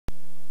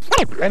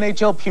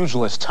NHL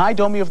pugilist Ty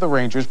Domi of the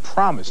Rangers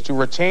promised to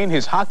retain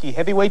his hockey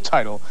heavyweight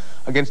title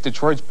against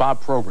Detroit's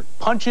Bob Probert.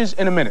 Punches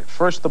in a minute.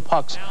 First, the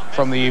pucks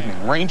from the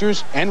evening.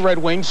 Rangers and Red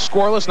Wings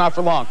scoreless, not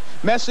for long.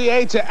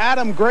 Messier to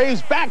Adam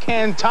Graves,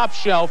 backhand top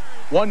shelf,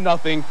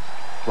 1-0.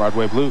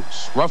 Broadway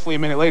Blues. Roughly a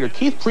minute later,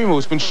 Keith Primo,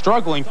 who's been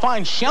struggling,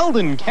 finds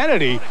Sheldon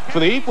Kennedy for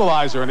the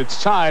equalizer, and it's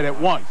tied at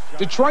 1.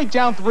 Detroit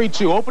down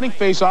 3-2. Opening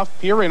faceoff,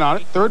 Pierre in on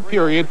it. Third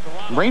period,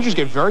 Rangers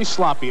get very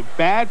sloppy. A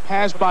bad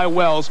pass by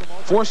Wells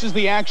forces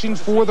the action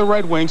for the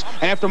Red Wings.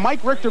 And after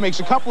Mike Richter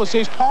makes a couple of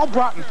saves, Paul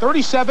Broughton,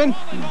 37,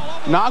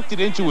 knocked it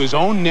into his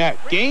own net.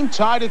 Game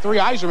tied at 3.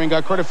 Yzerman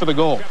got credit for the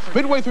goal.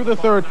 Midway through the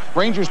third,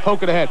 Rangers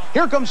poke it ahead.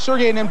 Here comes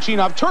Sergei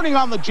Nemchinov, turning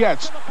on the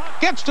Jets.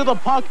 Gets to the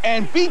puck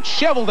and beats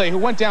Cheveldae, who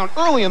went down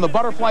early in the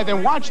butterfly.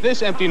 Then watch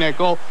this empty net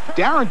goal.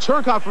 Darren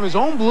Turcotte from his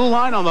own blue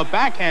line on the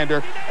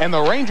backhander, and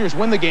the Rangers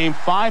win the game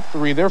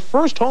 5-3. Their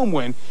first home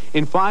win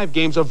in 5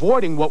 games,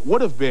 avoiding what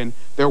would have been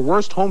their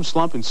worst home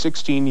slump in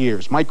 16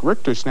 years. Mike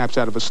Richter snaps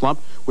out of a slump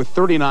with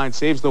 39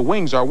 saves. The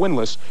Wings are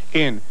winless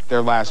in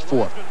their last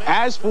 4.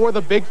 As for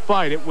the big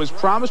fight, it was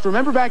promised.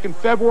 Remember back in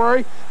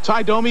February,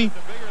 Ty Domi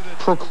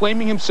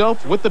proclaiming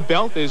himself with the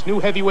belt as new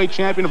heavyweight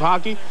champion of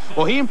hockey?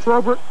 Well, he and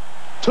Probert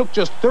took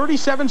just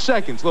 37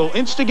 seconds. A little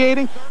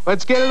instigating.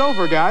 Let's get it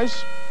over,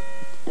 guys.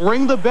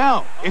 Ring the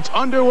bell. It's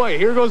underway.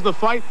 Here goes the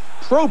fight.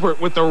 Probert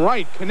with the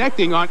right,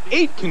 connecting on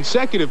 8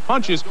 consecutive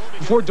punches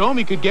before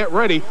Domi could get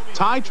ready.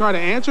 Ty tried to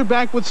answer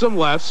back with some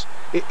lefts.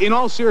 In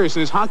all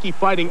seriousness, hockey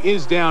fighting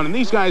is down, and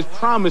these guys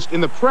promised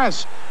in the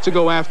press to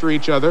go after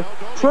each other.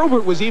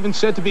 Probert was even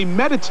said to be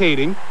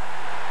meditating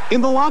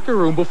in the locker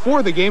room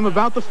before the game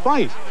about the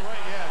fight.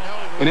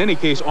 In any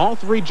case, all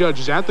 3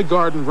 judges at the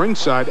Garden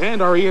ringside,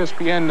 and our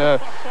ESPN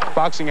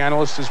boxing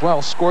analyst as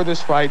well, score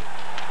this fight.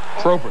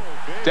 Probert,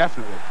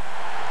 definitely.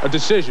 A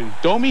decision.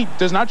 Domi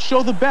does not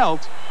show the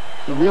belt.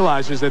 He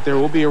realizes that there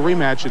will be a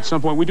rematch at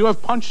some point. We do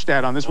have punch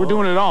stat on this. We're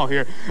doing it all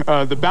here.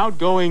 The bout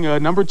going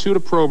number 2 to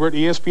Probert.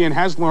 ESPN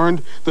has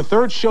learned the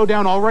 3rd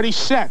showdown already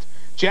set.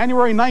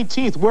 January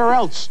 19th. Where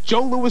else?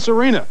 Joe Louis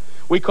Arena.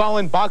 We call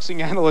in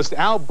boxing analyst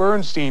Al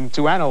Bernstein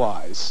to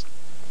analyze.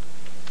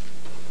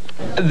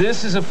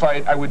 This is a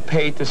fight I would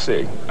pay to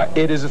see.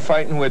 It is a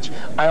fight in which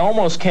I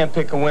almost can't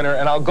pick a winner,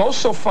 and I'll go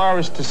so far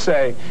as to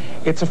say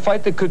it's a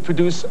fight that could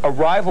produce a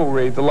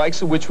rivalry, the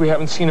likes of which we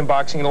haven't seen in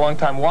boxing in a long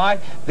time. Why?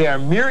 They are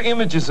mirror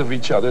images of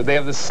each other. They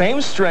have the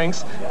same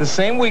strengths, the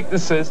same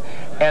weaknesses,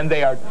 and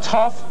they are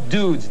tough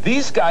dudes.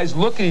 These guys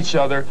look at each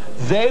other.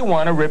 They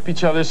want to rip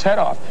each other's head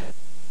off.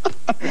 Here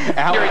he's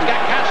got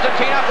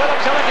Konstantinov with him.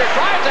 Sillinger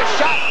drives a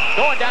shot.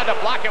 Going down to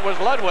block it was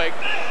Ludwig.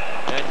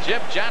 And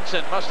Jim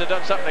Johnson must have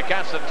done something to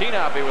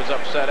Konstantinov he was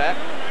upset at.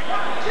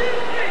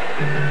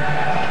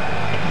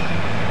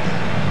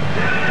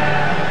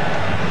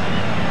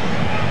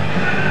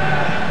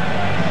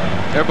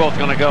 They're both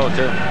going to go,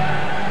 too.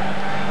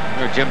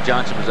 Jim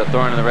Johnson was a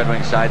thorn in the Red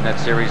Wings side in that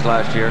series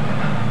last year.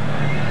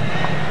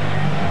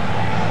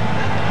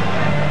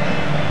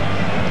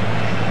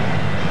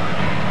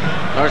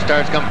 North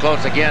Stars come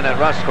close again at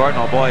Russ Court.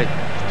 Oh, boy,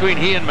 between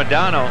he and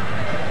Modano,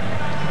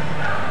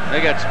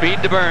 they got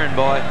speed to burn,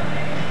 boy.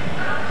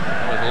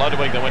 It was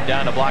Ludwig that went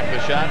down to block the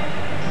shot.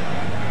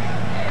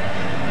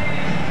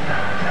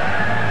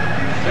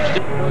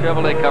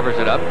 Chevrolet covers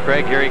it up.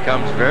 Craig, here he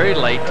comes very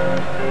late.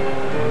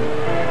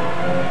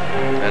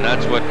 And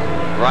that's what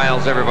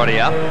riles everybody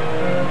up.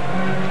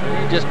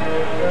 Just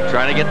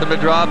trying to get them to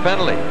draw a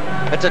penalty.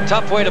 It's a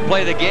tough way to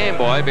play the game,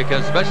 boy,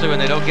 because especially when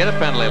they don't get a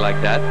penalty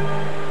like that.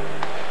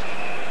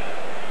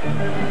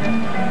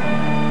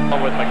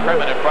 With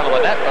McCrimmon in front of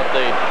the net, but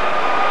the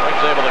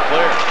Wings able to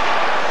clear.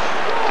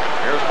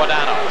 Here's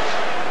Modano.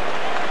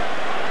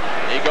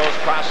 He goes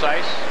cross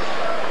ice.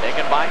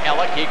 Taken by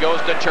Ellick. He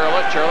goes to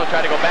Churla. Churla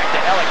tried to go back to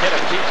Ellick. Hit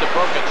a piece of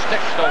broken stick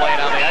still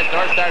laying on the ice.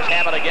 North Stars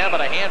have it again,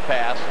 but a hand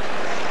pass.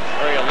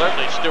 Very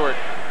alertly, Stewart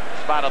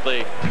spotted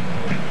the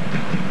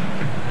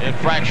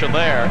infraction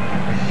there.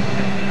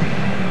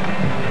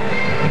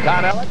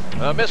 Con Ellick.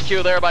 A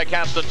miscue there by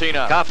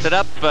Konstantinov. Coughed it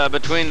up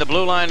between the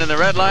blue line and the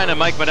red line, and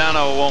Mike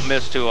Modano won't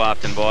miss too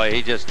often, boy.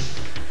 He just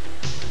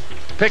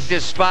picked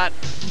his spot,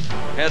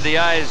 had the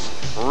eyes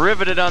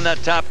riveted on that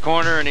top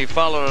corner, and he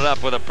followed it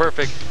up with a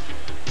perfect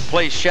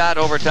place shot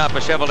over top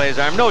of Cheveldae's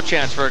arm. No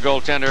chance for a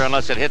goaltender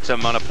unless it hits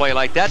him on a play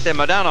like that. Then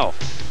Modano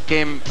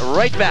came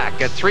right back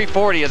at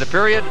 3:40 of the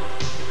period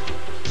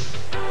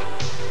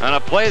on a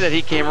play that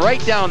he came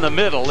right down the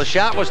middle. The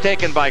shot was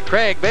taken by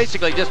Craig,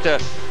 basically just a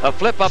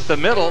flip up the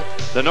middle.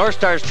 The North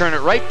Stars turn it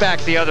right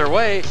back the other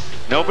way.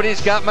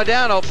 Nobody's got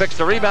Modano. Picks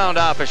the rebound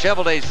off of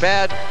Cheveldae's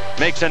pad,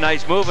 makes a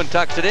nice move and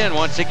tucks it in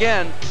once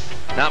again.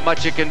 Not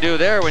much you can do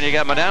there when you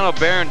got Modano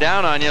bearing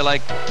down on you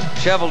like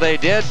Cheveldae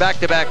did.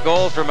 Back-to-back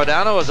goals for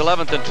Modano, his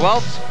 11th and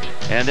 12th.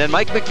 And then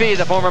Mike McPhee,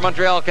 the former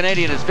Montreal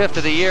Canadian, his 5th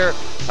of the year.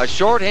 A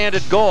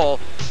short-handed goal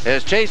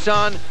as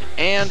Chason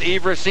and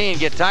Yves Racine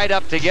get tied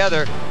up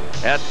together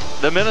at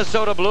the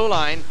Minnesota blue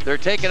line. They're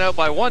taken out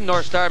by one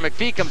North Star.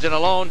 McPhee comes in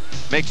alone,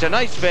 makes a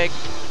nice fake,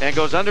 and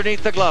goes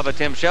underneath the glove of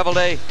Tim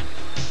Cheveldae.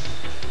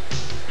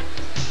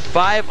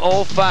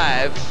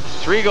 5:05.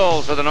 3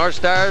 goals for the North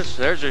Stars.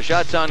 There's their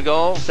shots on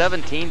goal.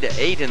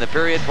 17-8 in the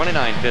period.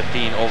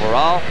 29-15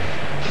 overall.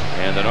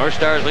 And the North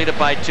Stars lead it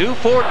by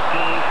 2-4.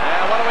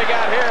 And what do we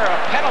got here? A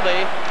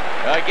penalty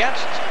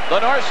against the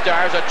North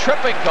Stars. A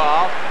tripping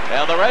call.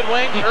 And the Red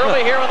Wings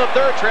early here in the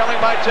third, trailing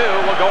by 2,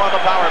 will go on the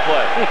power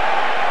play.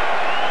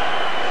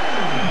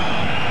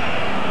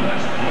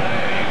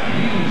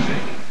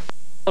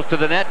 To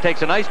the net,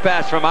 takes a nice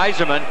pass from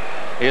Yzerman.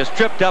 He is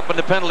tripped up in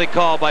the penalty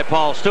call by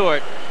Paul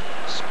Stewart.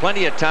 There's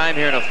plenty of time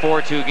here in a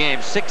 4-2 game.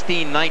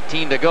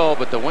 16-19 to go,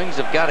 but the Wings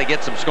have got to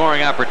get some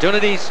scoring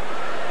opportunities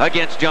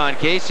against John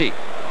Casey.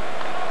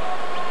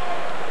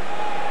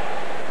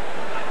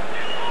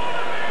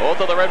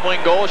 Both of the Red Wing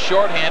goals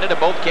shorthanded, and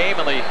both came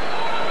in the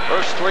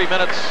first 3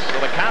 minutes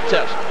of the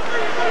contest.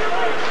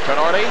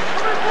 Tenorti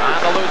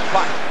on the loose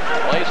puck.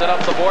 Plays it up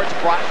the boards.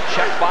 Brought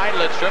checked by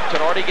Lidstrom.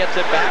 Tenorti gets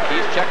it back.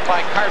 He's checked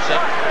by Carson.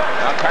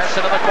 Now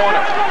Carson in the corner.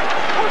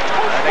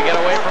 Trying to get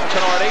away from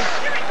Tenorti.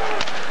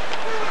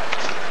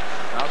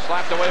 Now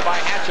slapped away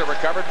by Hatcher.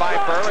 Recovered by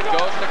Burr. It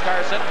goes to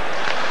Carson.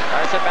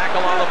 Carson back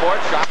along the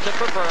board. Drops it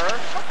for Burr.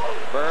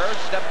 Burr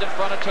stepped in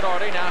front of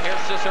Tenorti. Now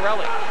here's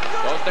Cicerelli.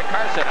 Goes to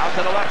Carson. Out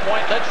to the left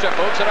point. Lidstrom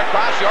moves it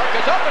across. York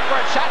is open for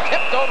a shot.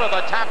 Tipped over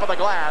the top of the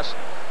glass.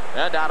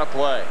 And out of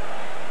play.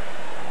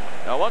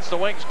 Now once the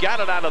Wings got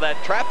it out of that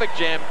traffic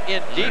jam in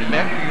deep,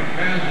 Mick,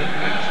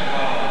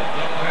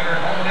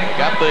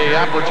 got the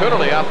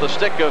opportunity off the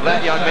stick of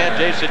that young man,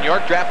 Jason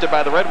York, drafted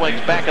by the Red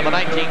Wings back in the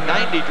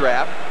 1990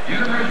 draft.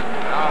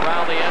 Now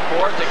around the end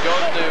boards, it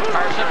goes to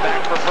Carson,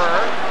 back for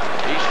Burr.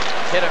 He's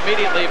hit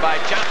immediately by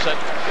Johnson.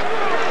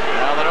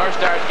 Now the North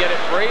Stars get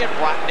it free, and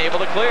Broughton able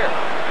to clear.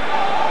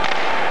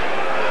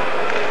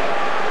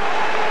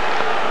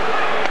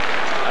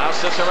 Now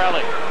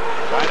Cicerelli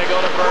trying to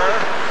go to Burr.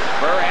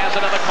 Burr has it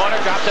in the corner,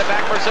 drops it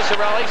back for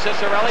Cicerelli.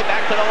 Cicerelli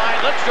back to the line.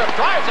 Lidstrom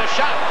drives a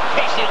shot.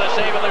 Casey the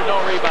save, and there's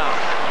no rebound.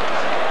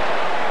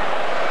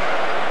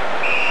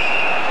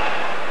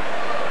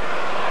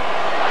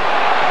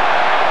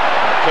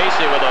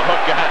 Casey with a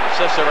hook on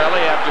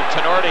Cicerelli after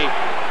Tenorti,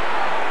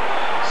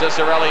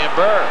 Cicerelli, and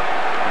Burr.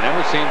 I've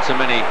never seen so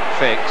many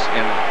fakes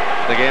in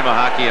the game of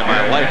hockey in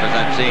my life as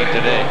I'm seeing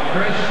today.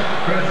 Chris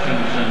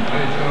Christensen,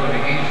 please go to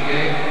the East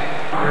Gate.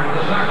 For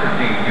the soccer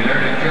team, be there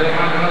to cheer them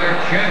on another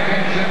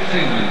championship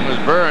season. It was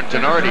Burr and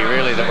Tenorti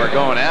really that were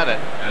going at it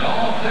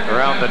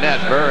around the net.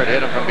 Burr had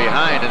hit him from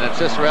behind, and then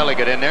Cicerelli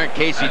got in there, and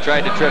Casey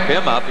tried to trip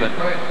him up, and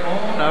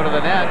out of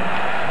the net.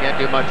 Can't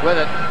do much with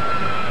it.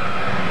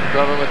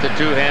 Grover with the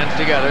 2 hands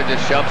together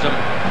just shoves him,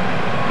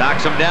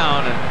 knocks him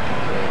down, and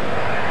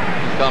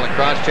call it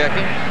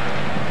cross-checking.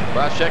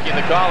 Cross-checking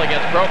the call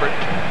against Probert.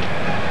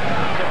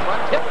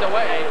 Tipped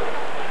away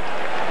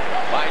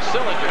by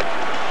Sillinger.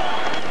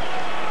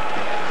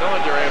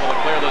 Sillinger able to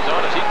clear the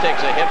zone as he takes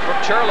a hit from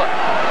Churla.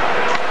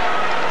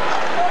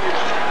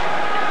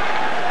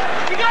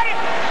 You got it!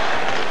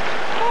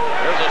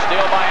 There's a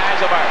steal by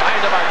Yzerman.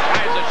 Yzerman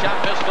tries a shot,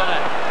 missed the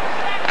net.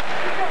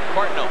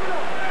 Courtnall.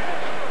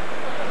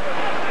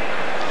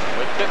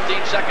 With 15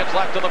 seconds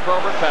left in the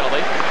Probert penalty.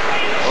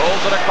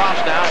 Rolls it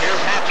across now. Here's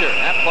Hatcher.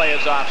 That play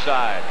is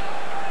offside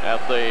at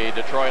the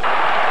Detroit.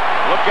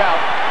 Look out.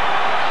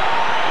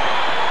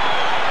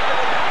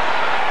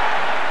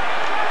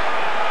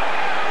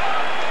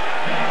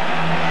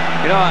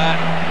 You know,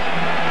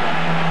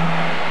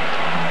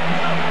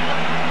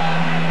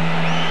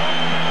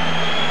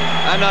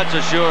 I'm not so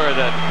sure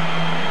that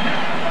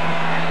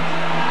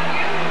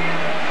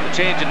the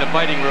change in the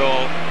fighting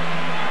rule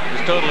is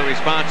totally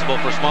responsible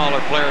for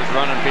smaller players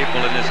running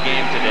people in this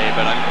game today,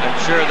 but I'm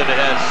sure that it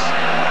has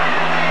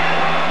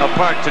a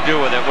part to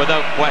do with it,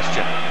 without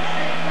question.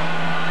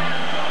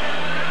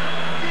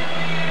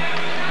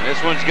 This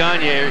one's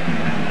Gagne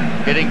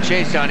hitting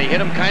Chason. He hit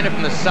him kind of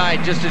from the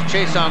side just as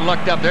Chason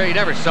looked up there. He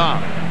never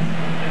saw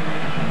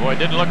him. Boy, it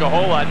didn't look a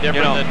whole lot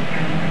different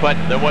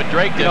than what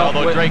Drake did,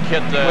 although Drake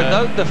hit the...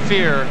 Without the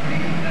fear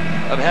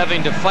of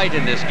having to fight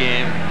in this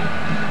game,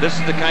 this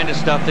is the kind of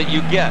stuff that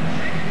you get.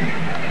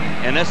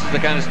 And this is the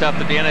kind of stuff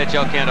that the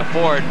NHL can't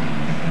afford,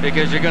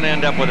 because you're going to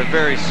end up with a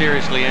very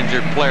seriously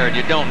injured player, and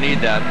you don't need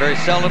that. Very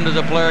seldom does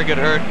a player get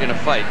hurt in a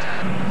fight.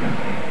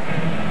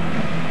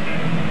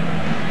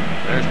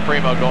 There's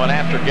Primo going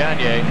after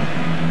Gagne.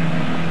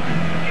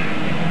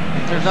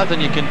 There's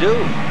nothing you can do.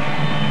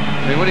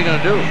 I mean, what are you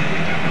going to do?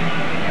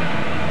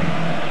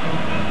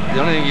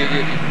 The only thing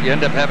you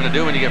end up having to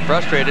do when you get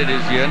frustrated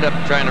is you end up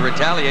trying to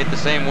retaliate the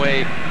same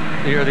way.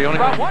 You're the only...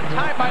 One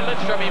time by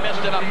Lidstrom, he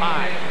missed it up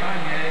high.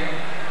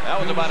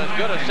 That was about as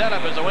good a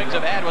setup as the Wings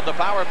have had with the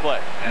power play.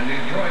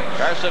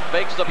 Carson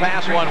fakes the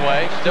pass one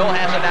way, still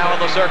has it now in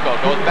the circle.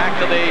 Goes back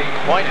to the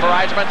point for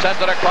Yzerman, sends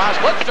it across.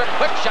 Lidstrom,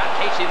 quick shot,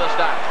 Casey the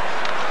stop.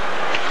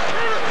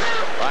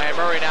 Ryan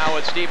Murray now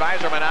with Steve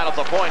Yzerman out at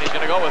the point. He's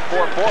going to go with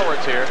 4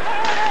 forwards here.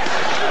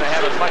 Going to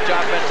have as much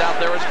offense out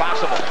there as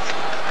possible.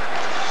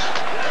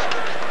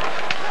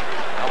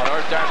 Now the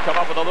North Stars come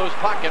up with a loose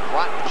puck, and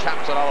Broughton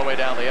chops it all the way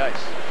down the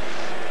ice.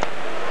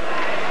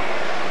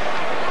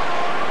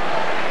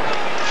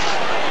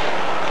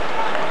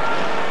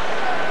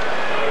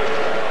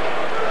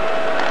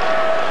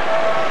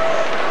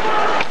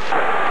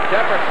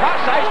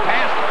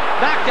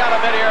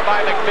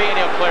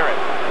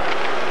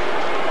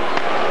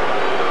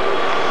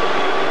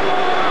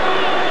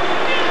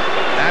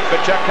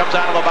 comes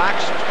out of the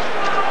box.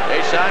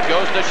 Jason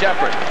goes to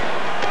Shepard.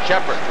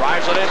 Shepard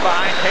drives it in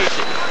behind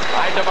Casey.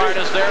 Eidemart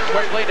is there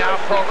quickly.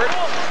 Now Probert.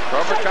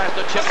 Probert tries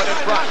to chip it in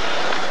front.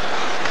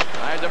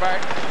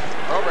 Eidemart.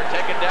 Probert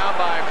taken down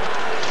by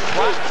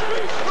Front.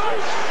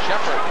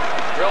 Shepard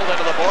drilled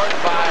into the boards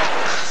by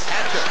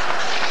Hatcher.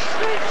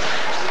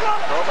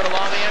 Probert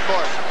along the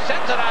inboard.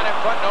 Sends it out in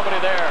front. Nobody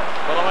there.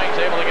 But the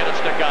Wings able to get a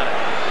stick on it.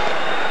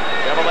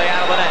 Chevrolet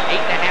out of the net.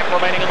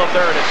 8.5 remaining in the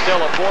third. It's still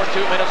a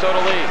 4-2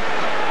 Minnesota lead.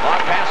 Long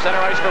pass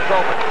center ice for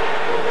Probert.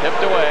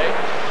 Tipped away.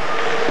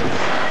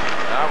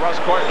 Now Russ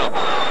Courtnall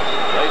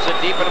lays it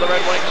deep into the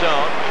Red Wing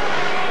zone.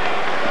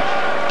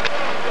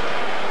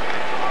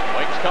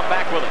 Wings come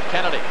back with it.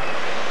 Kennedy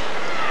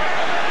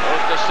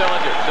goes to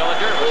Sillinger.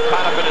 Sillinger was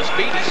caught up in his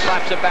feet. He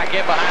slaps it back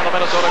in behind the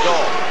Minnesota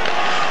goal.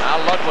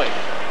 Now Ludwig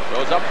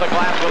goes up the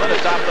glass with it.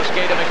 It's off the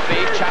skate of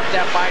McPhee. Chopped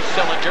out by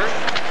Sillinger.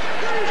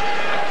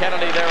 And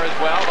Kennedy there as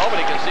well.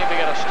 Nobody can seem to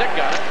get a stick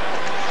on it.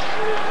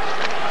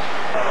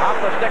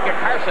 Off the stick of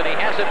Carson. He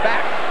has it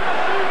back.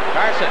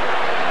 Carson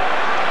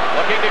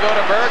looking to go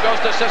to Burr. Goes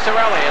to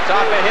Cicerelli. It's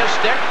off of his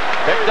stick.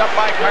 Picked up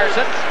by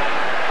Carson.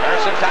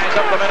 Carson ties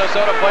up the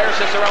Minnesota player.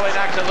 Cicerelli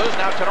knocks it loose.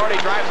 Now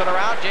Tenorti drives it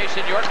around.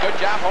 Jason York, good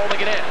job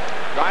holding it in.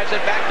 Drives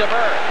it back to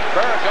Burr.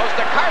 Burr goes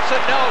to Carson.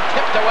 No,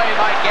 tipped away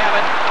by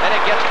Gavin, and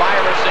it gets by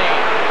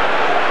Racine.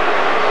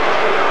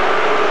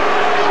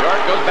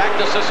 York goes back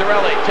to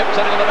Cicerelli. Tips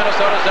it into the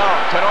Minnesota zone.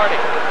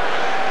 Tenorti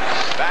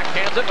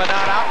backhands it, but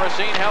not out.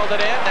 Racine held it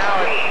in. Now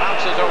it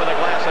bounces over the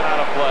glass and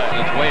out of play.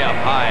 It's way up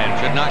high and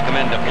should not come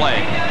into play.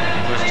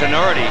 It was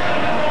Tenorti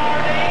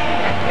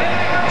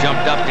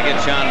jumped up to get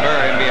Sean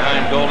Burr in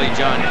behind goalie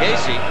John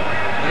Casey.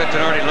 Look at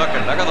Tenorti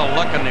looking. Look at the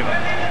look in him.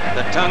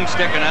 The tongue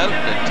sticking out,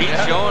 the teeth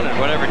showing, and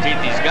whatever teeth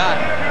he's got.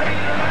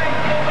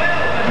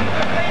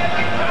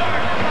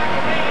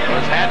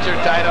 There's Hatcher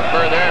tied up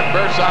Burr there, and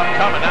Burr saw him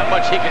coming. Not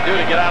much he can do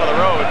to get out of the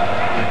road.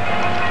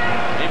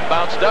 He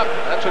bounced up.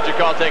 That's what you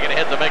call taking a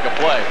hit to make a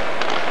play.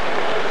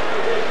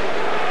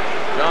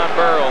 John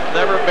Burr will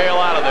never bail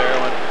out of there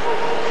when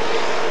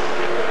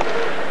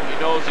he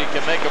knows he can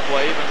make a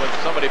play, even with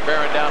somebody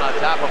bearing down on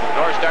top of him.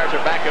 North Stars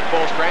are back at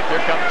full strength. Here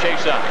comes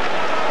Chason.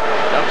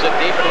 Dumps it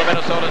deep into the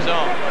Minnesota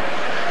zone.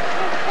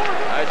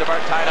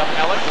 Eidemart tied up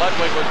Ellick.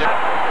 Ludwig was there.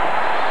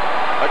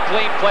 A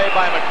clean play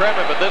by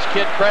McCrimmon, but this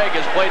kid Craig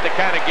has played the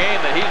kind of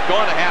game that he's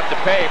going to have to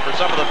pay for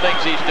some of the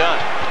things he's done.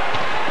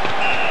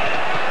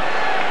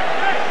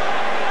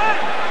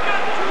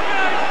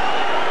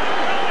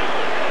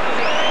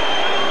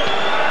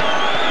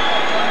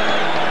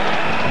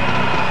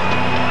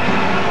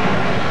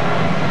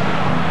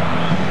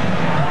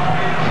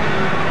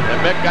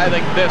 I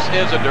think this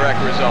is a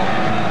direct result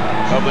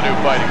of the new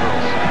fighting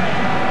rules.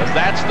 Because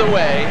that's the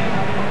way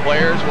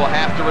players will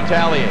have to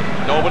retaliate.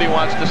 Nobody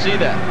wants to see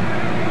that.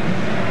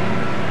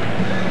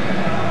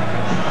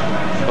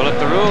 Well, if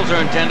the rules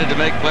are intended to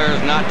make players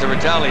not to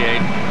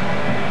retaliate,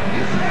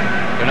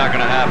 they're not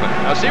going to happen.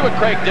 Now see what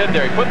Craig did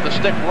there. He put the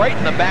stick right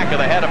in the back of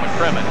the head of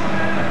McCrimmon.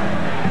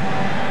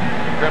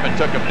 McCrimmon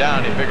took him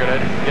down. He figured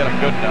I'd get him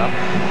good enough.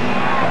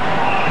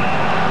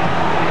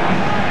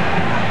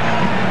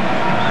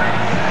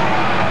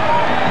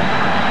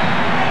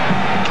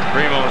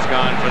 Primo's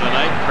gone for the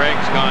night.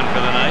 Craig's gone for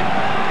the night.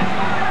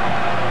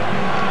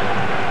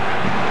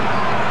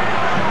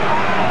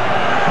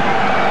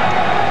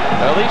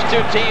 Well, these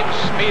two teams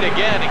meet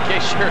again, in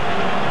case you're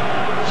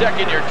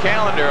checking your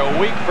calendar, a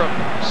week from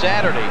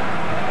Saturday.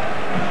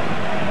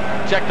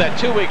 Check that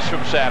 2 weeks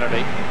from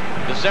Saturday,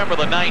 December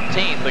the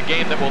 19th, the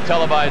game that we'll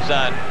televise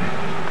on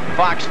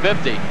Fox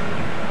 50.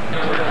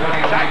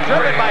 Shot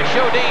driven by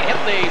Chaudin, hit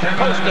the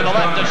post to the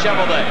left of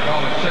Chevrolet.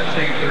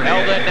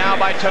 Held in now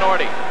by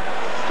Tenorti.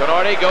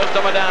 Tenorti goes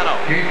to Modano.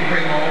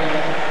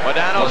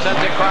 Modano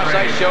sends it cross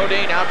ice.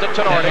 Chaudin out to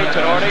Tenorti.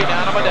 Tenorti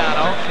down to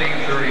Modano.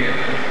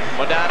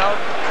 Modano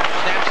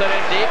snaps it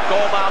in deep.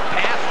 Goal mouth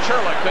pass.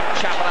 Churla couldn't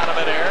chop it out of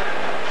midair.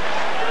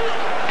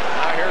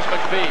 Now here's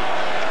McPhee.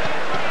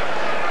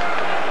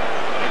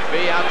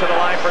 McPhee out to the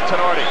line for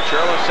Tenorti.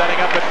 Churla setting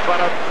up in front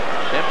of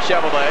Tim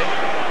Chevrolet.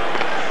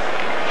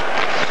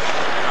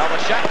 Now the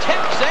shot. Tip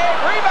save.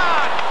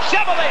 Rebound.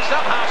 Chevrolet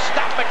somehow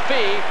stopped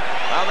McPhee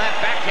on that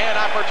backhand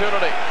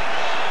opportunity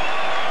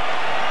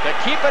to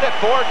keep it at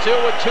 4-2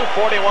 with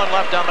 2:41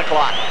 left on the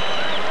clock.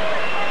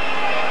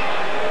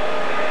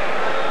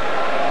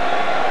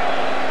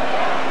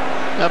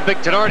 Now, Big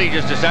Tenorti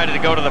just decided to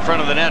go to the front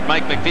of the net.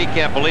 Mike McPhee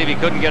can't believe he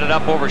couldn't get it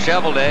up over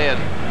Chevrolet,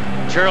 and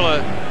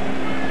Churla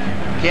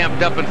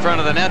camped up in front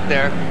of the net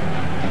there.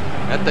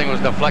 That thing was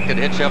deflected,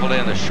 hit Chevrolet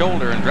in the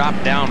shoulder, and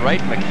dropped down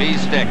right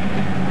McPhee's stick.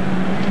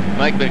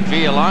 Mike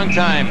McPhee, a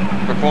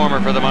long-time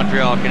performer for the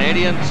Montreal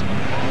Canadiens.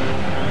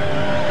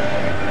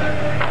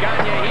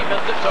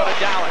 So to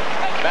Dallin.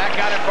 Back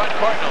out in front,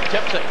 Courtnall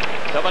tips it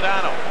to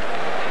Modano.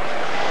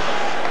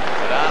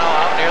 Modano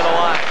out near the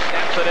line.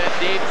 Snaps it in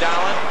deep.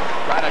 Dallin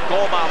tried a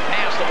goal mouth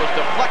pass that was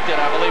deflected,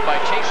 I believe,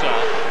 by Chason.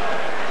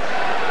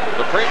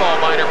 The Primo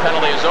minor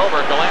penalty is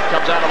over. Gallant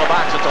comes out of the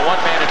box. It's a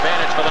one-man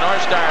advantage for the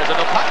North Stars, and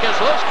the puck is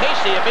loose.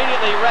 Casey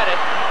immediately read it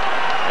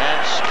and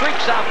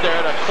streaks out there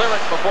to clear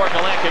it before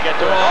Gallant can get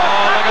to it. Oh,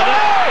 look at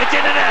that. It's in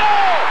the net.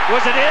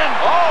 Was it in?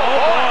 Oh,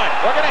 boy.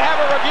 We're going to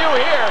have a review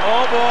here.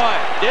 Oh, boy.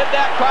 Did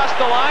that cross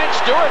the line?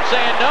 Stewart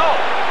saying no.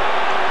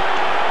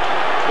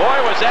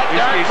 Boy, was that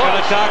darn He's close. going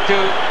to talk to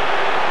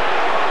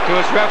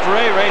his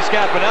referee, Ray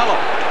Scapanello.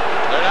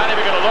 They're not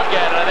even going to look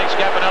at it. I think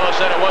Scapanello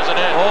said it wasn't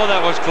in. Oh,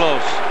 that was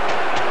close.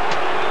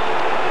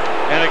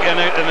 And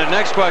the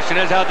next question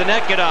is, how'd the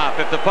net get off?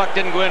 If the puck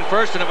didn't go in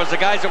first and it was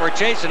the guys that were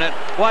chasing it,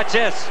 watch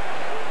this.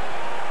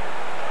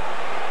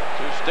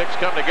 Two sticks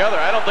come together.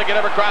 I don't think it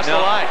ever crossed the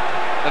line.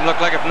 Doesn't look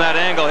like it from that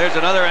angle. Here's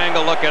another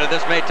angle. Look at it.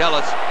 This may tell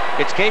us.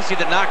 It's Casey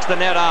that knocks the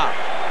net off.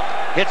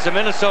 Hits the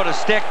Minnesota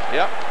stick.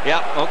 Yep.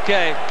 Yep.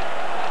 Okay.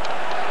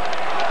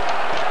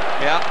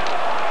 Yep.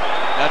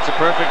 That's a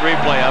perfect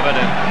replay of it.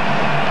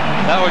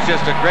 And that was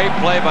just a great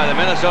play by the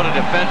Minnesota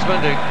defenseman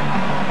to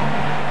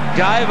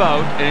dive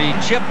out, and he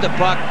chipped the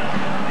puck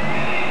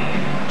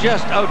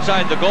just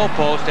outside the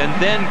goalpost, and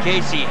then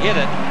Casey hit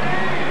it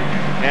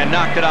and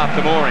knocked it off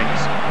the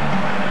moorings.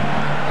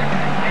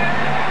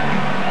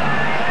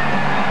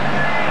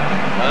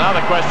 Now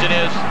the question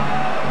is,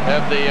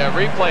 have the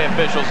replay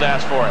officials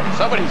asked for it?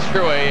 Somebody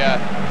threw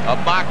a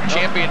mock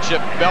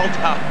championship belt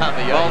out on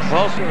the ice.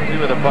 Well, we'll see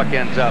where the puck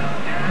ends up.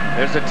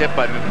 There's a tip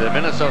by the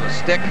Minnesota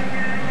stick.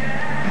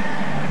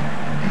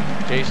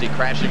 Casey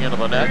crashing into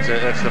the net.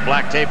 It's the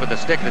black tape with the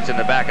stick that's in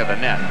the back of the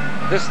net.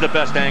 This is the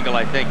best angle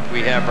I think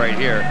we have right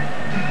here.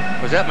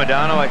 Was that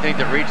Modano, I think,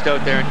 that reached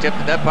out there and tipped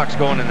it? That puck's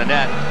going in the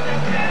net.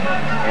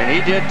 And he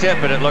did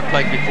tip it, it looked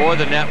like, before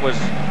the net was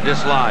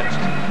dislodged.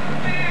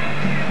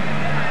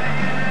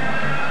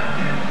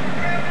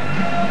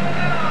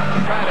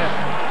 Trying to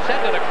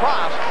send it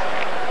across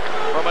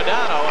for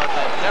Modano, and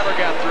it never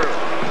got through.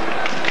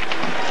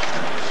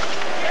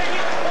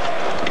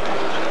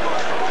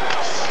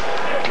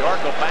 York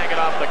will bang it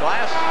off the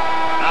glass,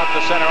 out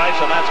to center ice,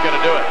 and that's going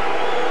to do it.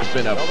 It's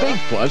been a big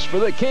plus for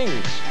the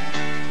Kings.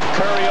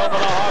 Curry over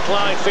the hawk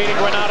line, feeding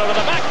Renato to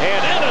the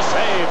backhand, and a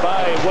save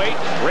by Waite.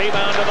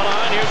 Rebound to the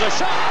line, here's a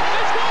shot,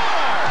 they score!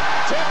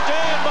 Tipped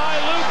in by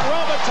Luke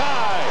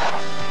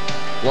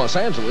Robitaille. Los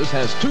Angeles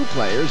has two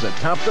players that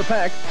top the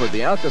pack for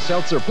the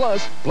Alka-Seltzer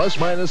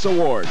Plus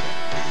Award.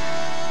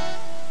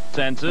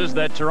 Senses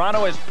that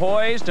Toronto is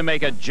poised to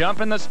make a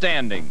jump in the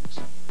standings.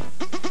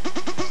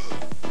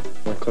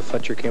 When Cliff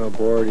Fletcher came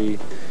aboard,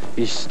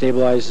 he's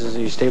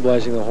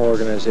stabilizing the whole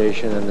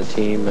organization and the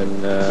team,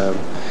 and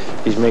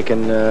he's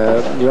making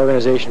the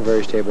organization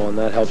very stable, and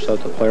that helps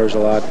out the players a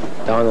lot.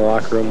 Down in the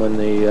locker room, when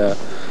the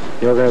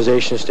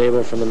organization is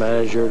stable, from the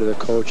manager to the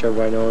coach,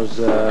 everybody knows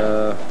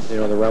the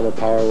realm of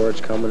power, where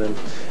it's coming, and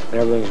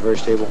everything's very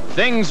stable.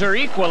 Things are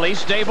equally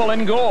stable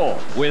in goal,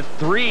 with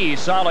three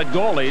solid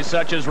goalies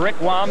such as Rick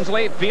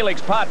Wamsley, Felix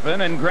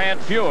Potvin, and Grant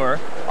Fuhr.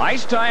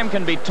 Ice time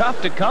can be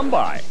tough to come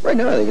by. Right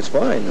now, I think it's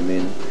fine. I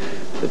mean,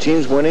 the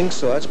team's winning,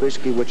 so that's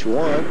basically what you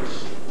want.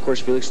 Of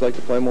course, Felix would like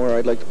to play more,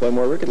 I'd like to play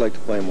more, Rick would like to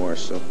play more,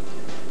 so.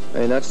 I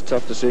mean, that's a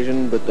tough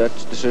decision, but that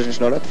decision's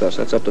not up to us.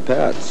 That's up to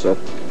Pat, so I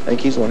think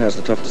he's the one who has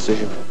the tough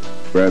decision.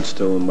 Brad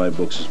still in my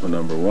books is my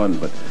 #1,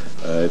 but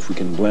if we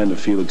can blend a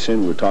Felix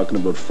in, we're talking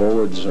about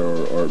forwards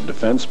or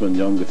defensemen,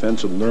 young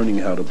defensemen learning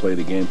how to play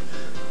the game.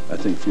 I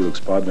think Felix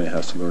Potvin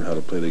has to learn how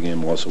to play the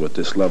game also at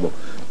this level.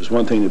 There's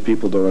one thing that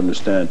people don't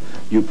understand.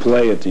 You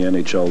play at the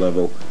NHL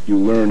level, you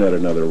learn at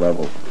another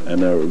level.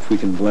 And if we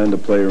can blend a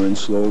player in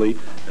slowly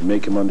and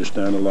make him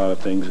understand a lot of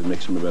things, it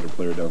makes him a better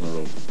player down the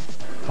road.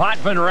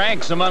 Potvin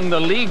ranks among the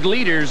league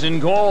leaders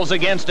in goals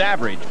against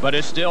average, but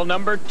is still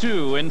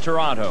 #2 in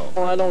Toronto.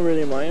 Well, I don't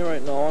really mind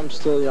right now. I'm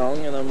still young,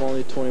 and I'm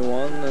only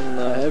 21, and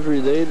every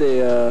day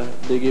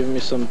they give me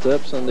some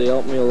tips, and they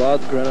help me a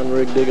lot. Grant and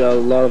Rick, they got a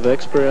lot of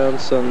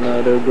experience, and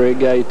they're a great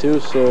guy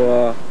too,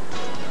 so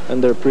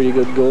and they're pretty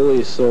good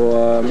goalies,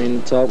 so I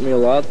mean, it's helped me a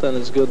lot, and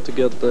it's good to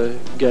get a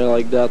guy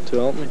like that to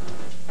help me.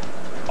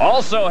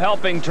 Also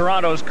helping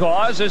Toronto's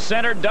cause is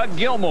center Doug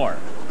Gilmour.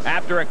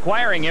 After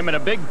acquiring him in a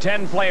Big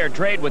Ten player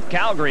trade with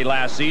Calgary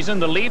last season,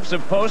 the Leafs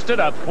have posted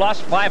a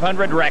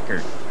 +500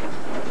 record.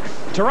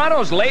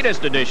 Toronto's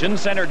latest addition,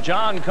 center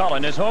John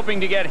Cullen, is hoping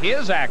to get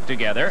his act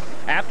together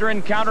after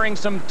encountering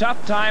some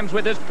tough times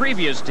with his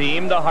previous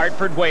team, the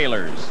Hartford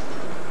Whalers.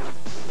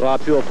 A lot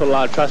of people put a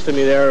lot of trust in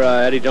me there.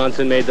 Eddie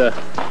Johnson made the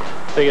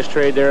biggest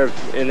trade there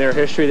in their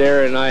history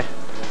there, and I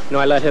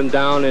let him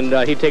down,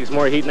 and he takes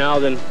more heat now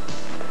than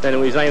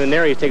when he's not even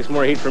there. He takes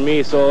more heat from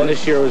me. So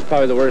this year was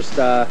probably the worst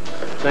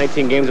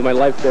 19 games of my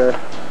life there,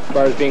 as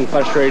far as being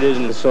frustrated,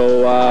 and so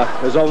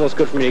it was almost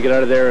good for me to get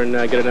out of there and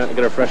get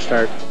a fresh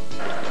start.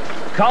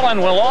 Cullen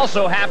will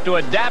also have to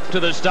adapt to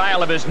the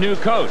style of his new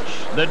coach,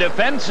 the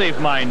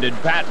defensive-minded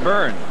Pat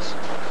Burns.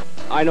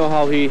 I know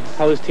how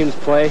his teams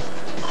play,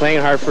 playing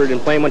in Hartford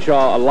and playing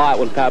Montreal a lot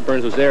when Pat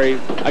Burns was there.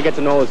 I get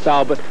to know his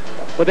style, but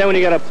then when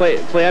you got to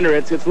play under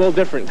it, it's a little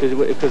different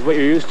because what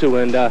you're used to,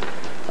 and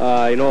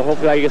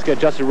hopefully I just get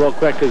adjusted real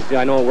quick because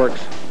I know it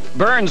works.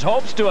 Burns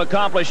hopes to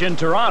accomplish in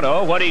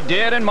Toronto what he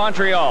did in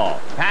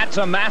Montreal. Pat's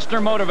a master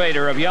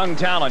motivator of young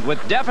talent with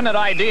definite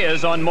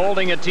ideas on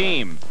molding a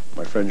team.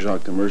 My friend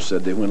Jacques Demers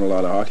said they win a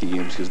lot of hockey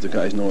games because the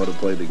guys know how to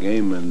play the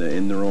game and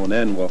in their own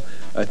end. Well,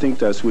 I think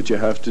that's what you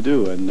have to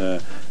do. And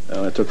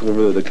I took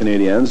over the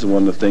Canadiens, and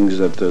one of the things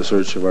that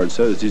Serge Savard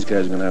said is these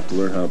guys are going to have to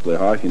learn how to play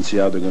hockey and see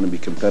how they're going to be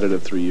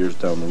competitive 3 years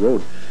down the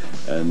road.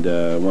 And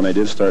when I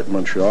did start in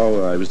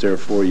Montreal, I was there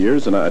 4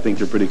 years, and I think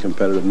they're pretty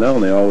competitive now,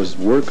 and they always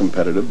were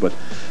competitive. But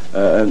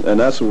and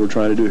that's what we're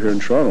trying to do here in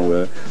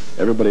Toronto.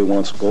 Everybody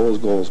wants goals,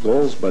 goals,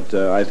 goals, but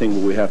I think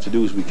what we have to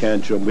do is we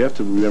can't jump. We have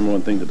to remember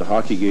one thing, that the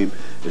hockey game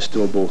is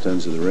still both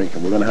ends of the rink,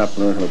 and we're going to have to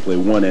learn how to play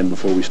one end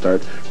before we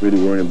start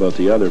really worrying about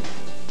the other.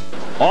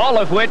 All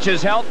of which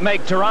has helped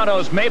make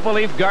Toronto's Maple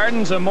Leaf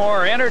Gardens a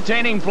more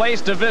entertaining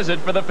place to visit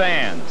for the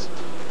fans.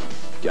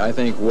 I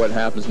think what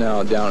happens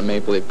now down at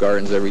Maple Leaf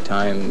Gardens, every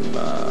time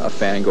a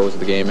fan goes to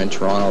the game in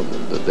Toronto,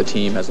 the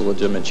team has a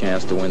legitimate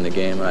chance to win the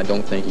game. And I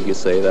don't think you could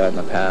say that in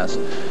the past,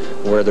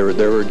 where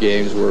there were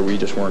games where we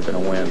just weren't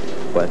going to win.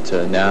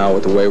 But now,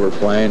 with the way we're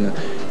playing,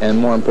 and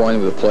more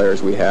importantly with the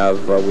players we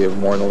have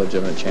more than a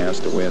legitimate chance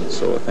to win.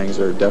 So things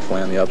are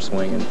definitely on the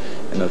upswing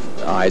in the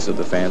eyes of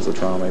the fans of the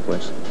Toronto Maple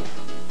Leafs.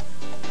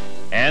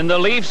 And the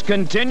Leafs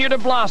continue to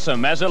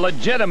blossom as a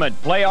legitimate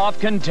playoff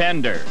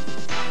contender.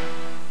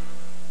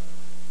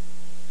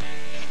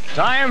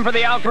 Time for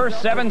the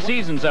first 7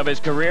 seasons of his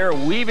career,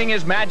 weaving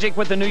his magic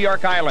with the New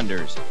York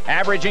Islanders,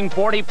 averaging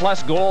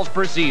 40-plus goals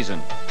per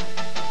season.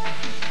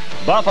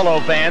 Buffalo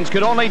fans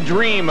could only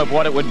dream of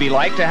what it would be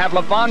like to have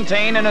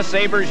LaFontaine in a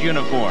Sabres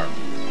uniform.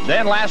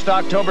 Then last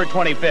October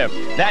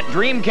 25th, that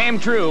dream came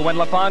true when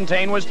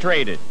LaFontaine was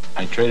traded.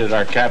 I traded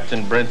our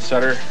captain, Brent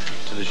Sutter,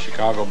 to the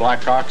Chicago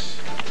Blackhawks.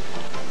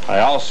 I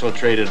also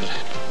traded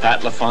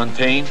Pat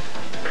LaFontaine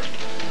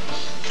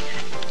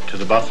to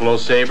the Buffalo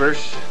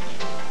Sabres,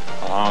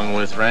 along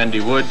with Randy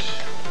Wood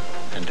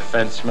and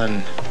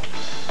defenseman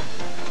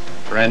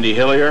Randy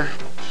Hillier.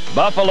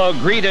 Buffalo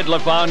greeted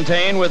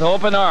LaFontaine with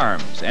open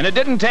arms, and it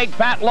didn't take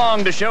Pat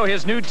long to show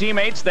his new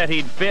teammates that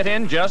he'd fit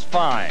in just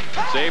fine.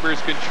 Sabres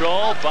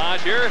control,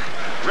 Bodger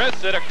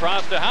wrists it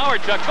across to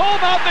Howard. Chuck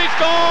Goldmouth, they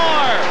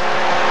score!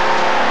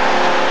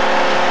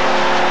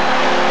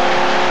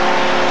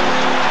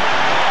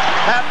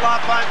 Pat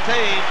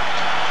LaFontaine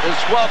is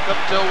welcome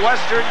to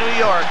Western New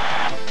York.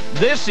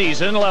 This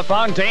season,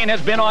 LaFontaine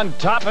has been on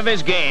top of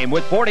his game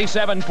with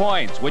 47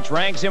 points, which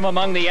ranks him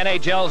among the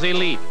NHL's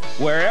elite.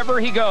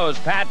 Wherever he goes,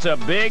 Pat's a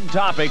big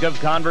topic of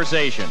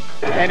conversation.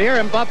 And here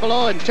in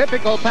Buffalo, in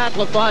typical Pat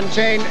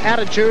LaFontaine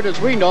attitude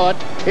as we know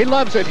it, he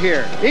loves it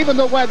here, even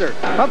the weather.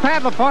 Well,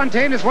 Pat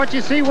LaFontaine is what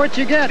you see, what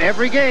you get.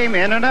 Every game,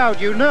 in and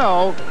out, you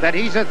know that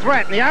he's a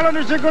threat. And the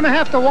Islanders are going to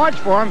have to watch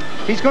for him.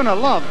 He's going to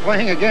love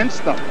playing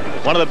against them.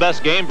 One of the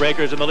best game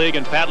breakers in the league,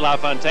 and Pat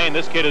LaFontaine.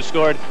 This kid has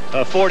scored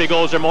 40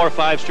 goals or more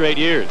 5 straight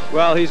years.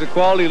 Well, he's a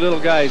quality little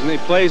guy, and he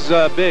plays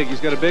big. He's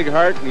got a big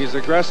heart, and he's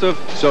aggressive.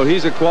 So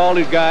he's a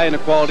quality guy and a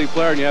quality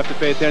player, and you have to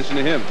pay attention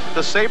to him.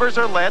 The Sabres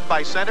are led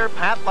by center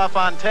Pat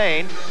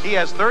LaFontaine. He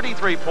has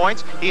 33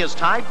 points. He is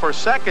tied for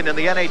second in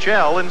the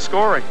NHL in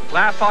scoring.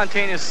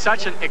 LaFontaine is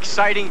such an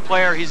exciting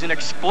player. He's an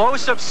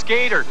explosive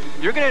skater.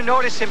 You're going to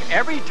notice him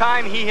every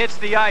time he hits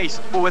the ice.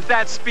 But with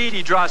that speed,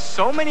 he draws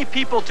so many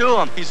people to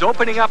him. He's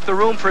opening up the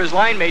room for his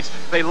line mates.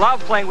 They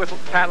love playing with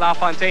Pat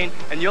LaFontaine,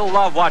 and you'll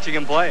love watching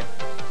him play.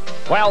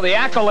 While the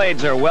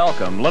accolades are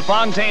welcome,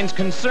 LaFontaine's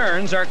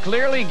concerns are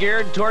clearly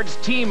geared towards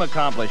team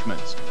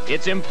accomplishments.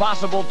 It's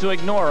impossible to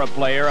ignore a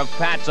player of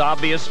Pat's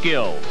obvious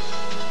skills.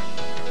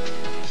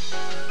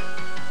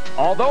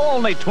 Although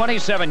only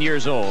 27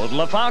 years old,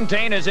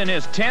 LaFontaine is in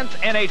his 10th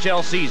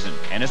NHL season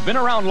and has been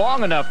around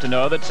long enough to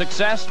know that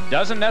success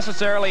doesn't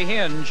necessarily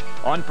hinge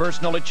on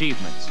personal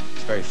achievements.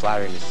 It's very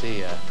flattering to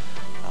see,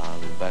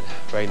 but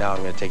right now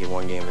I'm going to take it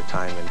one game at a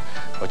time, and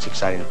what's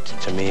exciting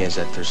to me is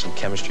that there's some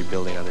chemistry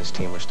building on this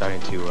team. We're starting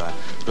to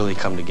really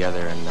come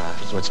together, and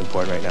what's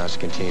important right now is to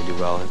continue to do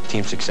well.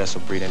 Team success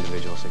will breed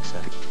individual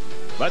success.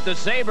 But the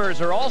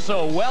Sabres are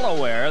also well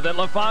aware that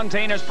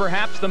LaFontaine is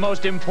perhaps the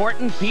most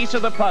important piece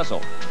of the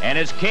puzzle and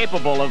is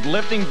capable of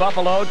lifting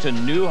Buffalo to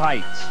new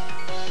heights.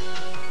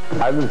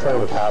 I've been playing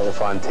with Pat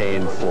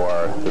LaFontaine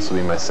this will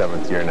be my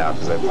 7th year now,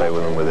 because I play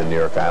with him with the New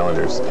York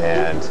Islanders,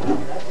 and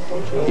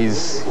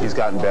he's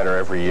gotten better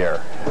every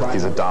year.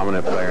 He's a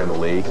dominant player in the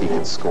league. He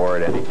can score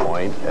at any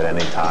point, at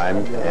any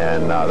time,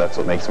 and that's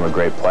what makes him a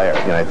great player.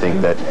 And I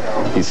think that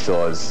he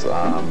still has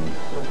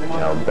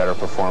better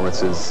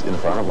performances in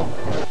front of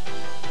him.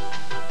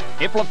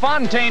 If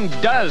LaFontaine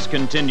does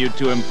continue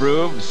to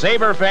improve,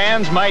 Sabre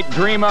fans might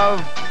dream of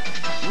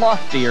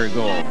loftier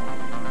goals.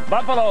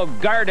 Buffalo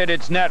guarded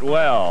its net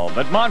well,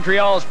 but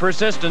Montreal's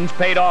persistence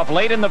paid off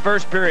late in the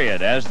first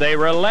period as they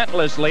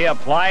relentlessly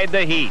applied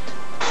the heat.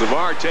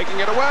 Savard taking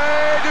it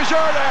away.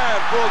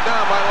 Desjardins pulled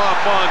down by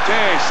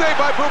LaFontaine. Saved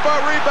by Pupa.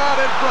 Rebound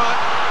in front.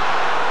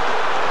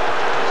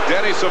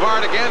 Denny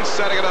Savard again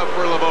setting it up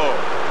for LeBeau.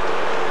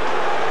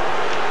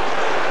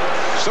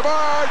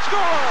 Savard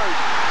scores!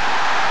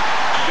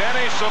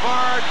 Denny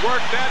Savard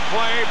worked that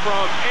play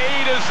from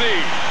A to Z.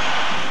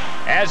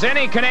 As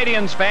any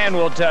Canadiens fan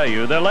will tell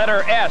you, the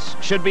letter S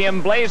should be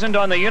emblazoned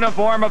on the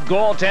uniform of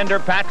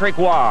goaltender Patrick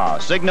Roy,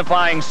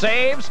 signifying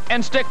saves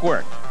and stick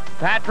work.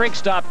 Patrick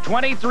stopped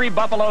 23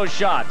 Buffalo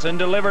shots and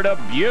delivered a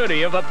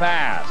beauty of a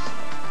pass.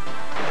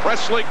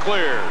 Presley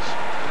clears.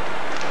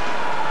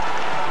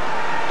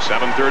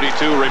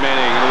 7:32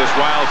 remaining into this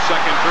wild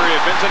second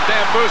period. Vincent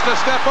Damphousse to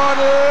step on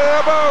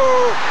the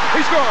bow.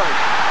 He scored.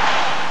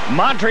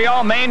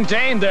 Montreal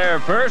maintained their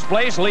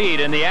first-place lead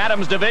in the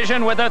Adams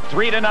division with a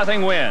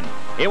 3-0 win.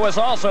 It was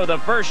also the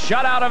first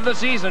shutout of the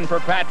season for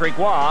Patrick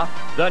Roy,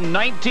 the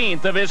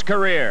 19th of his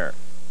career.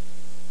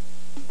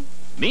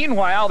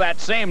 Meanwhile,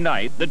 that same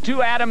night, the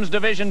two Adams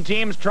division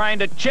teams trying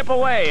to chip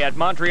away at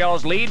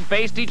Montreal's lead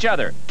faced each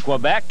other,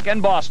 Quebec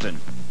and Boston.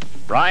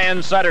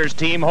 Brian Sutter's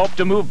team hoped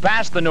to move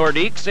past the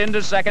Nordiques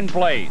into second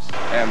place.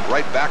 And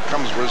right back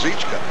comes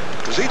Ruzicka.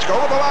 Ruzicka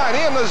over the line.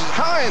 In is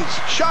Hines.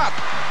 Shot.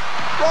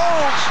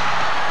 Rolls.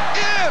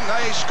 In.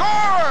 A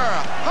score.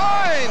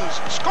 Hines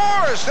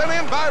scores. Sent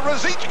in by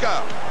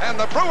Ruzicka. And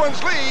the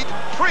Bruins lead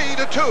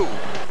 3-2.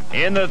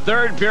 In the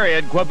third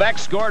period, Quebec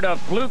scored a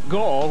fluke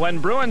goal when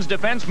Bruins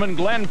defenseman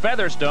Glenn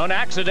Featherstone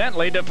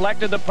accidentally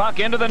deflected the puck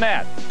into the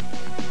net.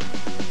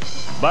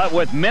 But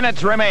with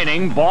minutes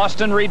remaining,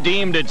 Boston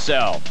redeemed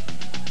itself.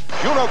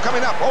 Juno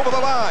coming up over the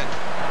line.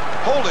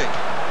 Holding.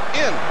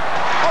 In.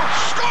 Oh,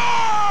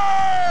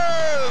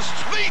 scores!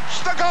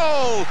 Leach the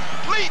goal.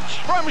 Leach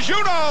from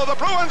Juno. The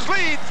Bruins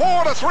lead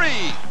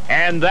 4-3.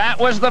 And that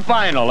was the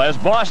final as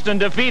Boston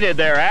defeated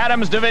their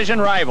Adams division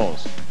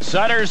rivals.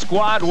 Sutter's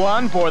squad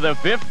won for the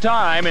 5th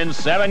time in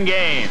 7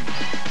 games.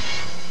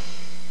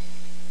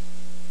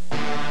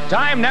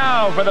 Time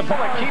now for the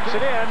Bullock keeps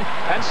it in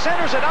and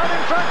centers it out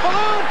in front.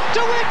 Balloon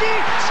to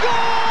Whitney.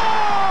 Scores!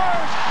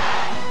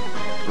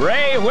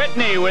 Ray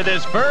Whitney with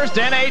his first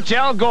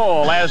NHL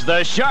goal as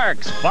the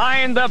Sharks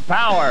find the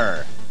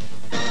power.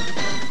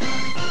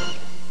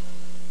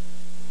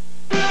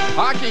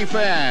 Hockey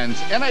fans,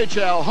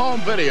 NHL Home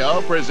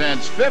Video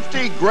presents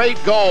 50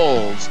 great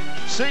goals.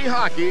 See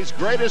hockey's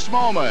greatest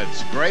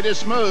moments,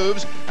 greatest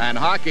moves, and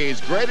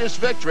hockey's greatest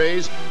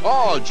victories,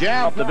 all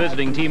jammed up the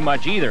visiting team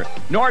much either,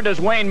 nor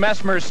does Wayne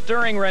Messmer's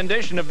stirring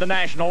rendition of the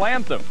national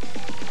anthem.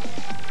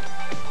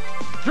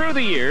 Through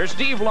the years,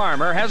 Steve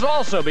Larmer has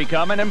also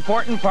become an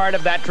important part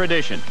of that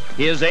tradition.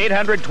 His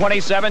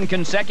 827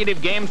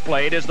 consecutive games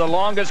played is the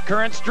longest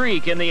current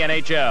streak in the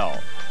NHL.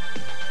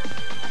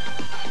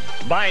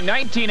 By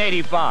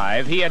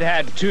 1985, he had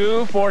had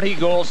 2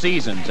 40-goal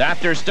seasons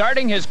after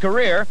starting his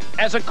career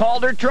as a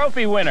Calder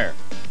Trophy winner.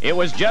 It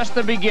was just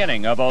the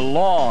beginning of a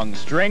long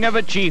string of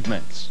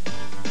achievements.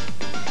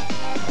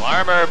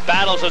 Larmer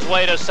battles his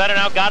way to center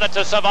now, got it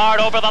to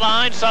Savard over the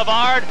line.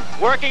 Savard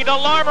working to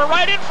Larmer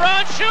right in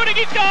front, shooting,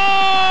 he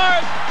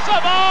scores!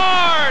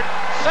 Savard!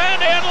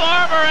 Send in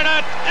Larmer, and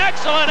an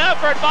excellent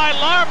effort by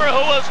Larmer,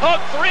 who was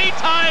hooked 3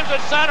 times at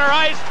center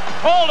ice,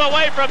 pulled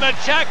away from the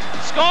check,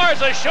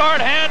 scores a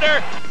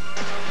shorthander.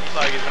 Seems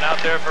like he's been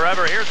out there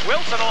forever. Here's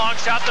Wilson, a long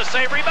shot to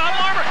save, rebound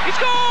Larmer, he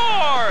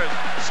scores!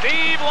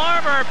 Steve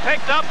Larmer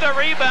picked up the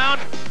rebound.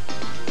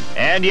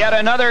 And yet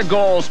another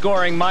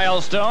goal-scoring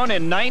milestone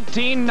in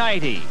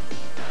 1990.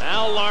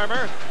 Now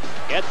Larmer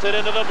gets it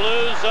into the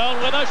blue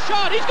zone with a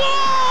shot. He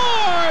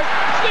scored!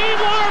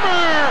 Steve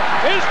Larmer,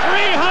 his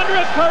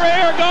 300th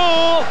career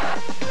goal.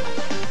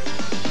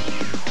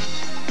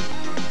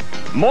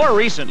 More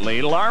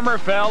recently, Larmer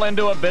fell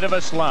into a bit of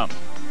a slump.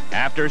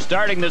 After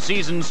starting the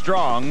season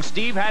strong,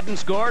 Steve hadn't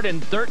scored in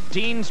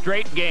 13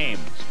 straight games.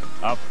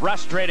 A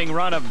frustrating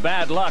run of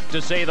bad luck, to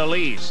say the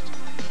least.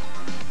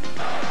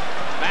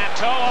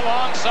 Matteau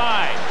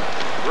alongside.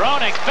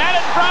 Roenick fed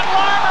in front.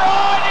 Larmer,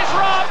 oh, and he's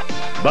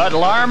robbed. But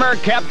Larmer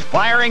kept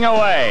firing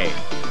away.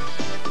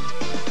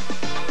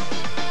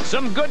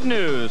 Some good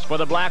news for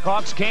the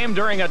Blackhawks came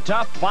during a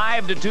tough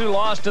 5-2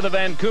 loss to the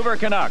Vancouver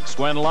Canucks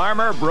when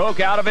Larmer broke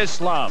out of his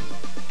slump.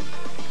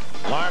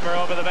 Larmer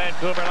over the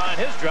Vancouver line.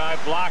 His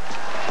drive blocked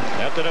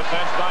at the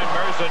defense by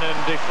Merson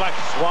and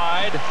deflects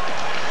wide.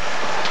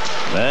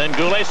 Then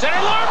Goulet center.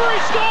 Larmer, he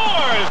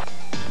scores!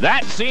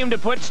 That seemed to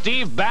put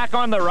Steve back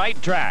on the right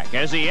track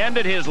as he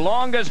ended his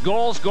longest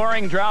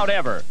goal-scoring drought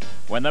ever.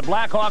 When the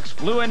Blackhawks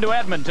flew into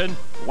Edmonton,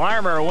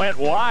 Larmer went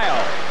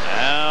wild.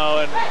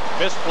 Now a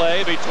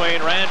misplay between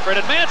Ranford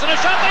and Manson. A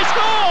shot, they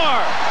score!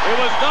 It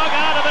was dug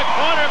out of the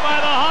corner by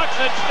the Hawks,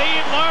 and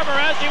Steve Larmer,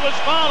 as he was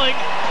falling,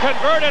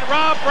 converted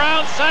Rob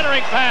Brown's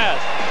centering pass.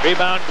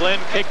 Rebound, Glenn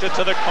kicked it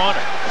to the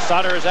corner.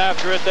 Sutter's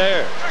after it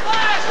there.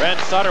 Brent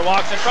Sutter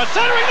walks in front,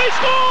 centering, they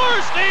score!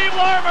 Steve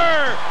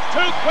Larmer! 2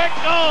 quick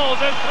goals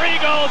and 3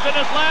 goals in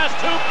his last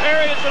 2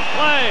 periods of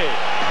play.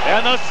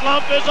 And the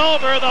slump is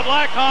over. The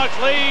Blackhawks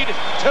lead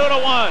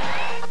 2-1.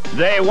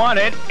 They won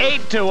it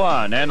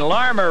 8-1, and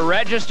Larmer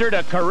registered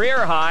a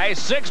career-high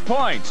 6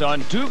 points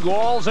on 2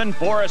 goals and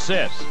 4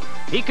 assists.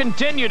 He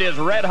continued his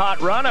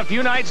red-hot run a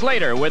few nights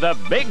later with a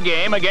big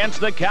game against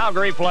the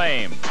Calgary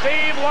Flames.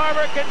 Steve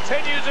Larmer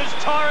continues his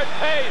torrid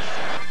pace.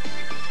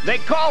 They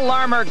call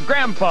Larmer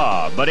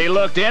Grandpa, but he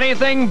looked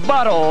anything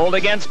but old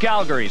against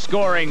Calgary,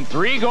 scoring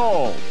 3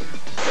 goals.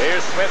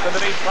 Here's Smith in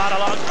the deep slot, a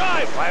long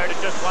drive. Fired it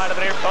just wide of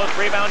the near post.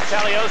 Rebound,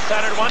 Chelios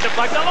centered one,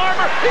 deflect to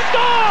Larmer. He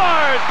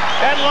scores!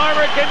 And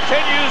Larmer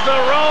continues to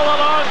roll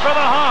along for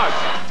the Hawks.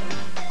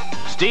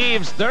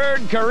 Steve's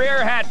third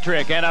career hat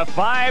trick and a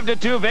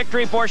 5-2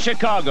 victory for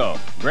Chicago.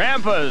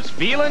 Grandpa's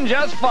feeling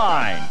just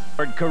fine.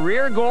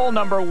 Career goal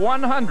number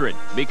 100,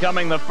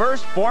 becoming the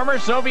first former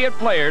Soviet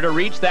player to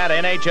reach that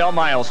NHL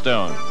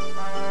milestone.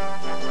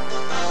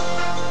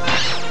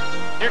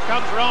 Here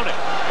comes Roenick.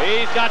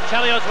 He's got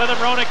Chelios with him.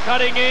 Roenick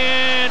cutting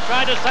in.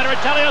 Tried to center it.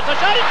 Chelios, a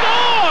shot. He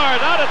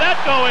scores! How did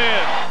that go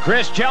in?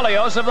 Chris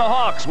Chelios of the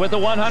Hawks with the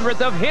 100th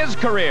of his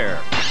career.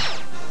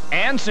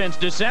 And since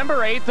December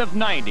 8th of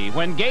 '90,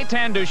 when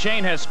Gaetan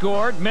Duchesne has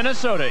scored,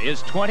 Minnesota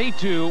is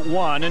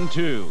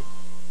 22-1-2.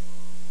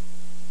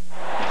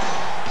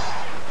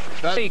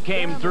 He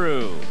came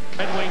through.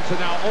 Red Wings are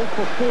now 0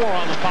 for 4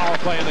 on the power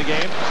play in the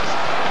game.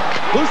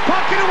 Loose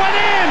puck and it went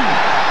in!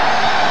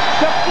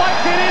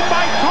 Deflected in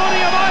by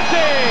Tony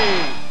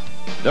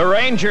Amonte! The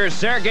Rangers'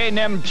 Sergei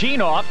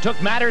Nemchinov took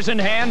matters in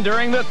hand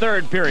during the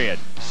third period.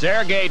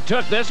 Sergei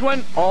took this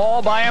one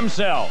all by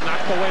himself.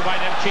 Knocked away by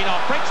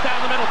Nemchinov, breaks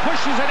down the middle,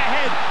 pushes it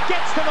ahead,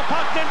 gets to the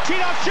puck,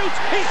 Nemchinov shoots,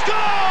 he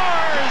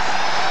scores!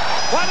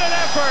 What an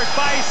effort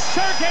by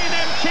Sergei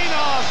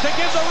Nemchinov to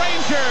give the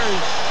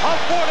Rangers a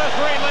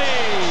 4-3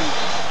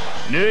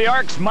 lead. New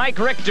York's Mike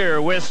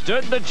Richter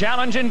withstood the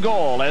challenge in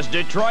goal as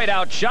Detroit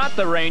outshot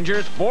the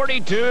Rangers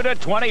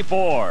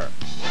 42-24.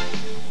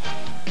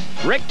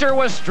 Richter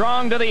was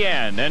strong to the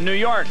end, and New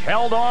York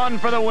held on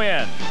for the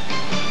win.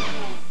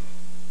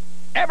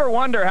 Ever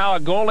wonder how a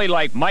goalie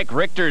like Mike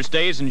Richter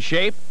stays in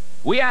shape?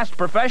 We asked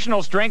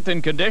professional strength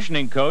and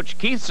conditioning coach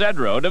Keith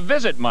Sedro to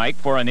visit Mike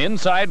for an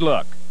inside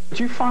look. Did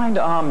you find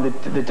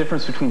the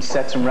difference between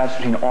sets and reps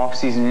between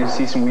off-season and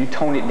in-season? Will you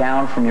tone it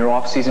down from your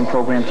off-season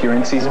program to your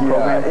in-season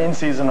program?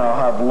 In-season I'll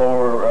have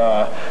lower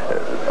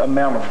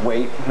amount of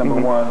weight, number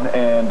one,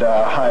 and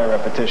higher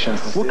repetitions.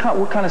 What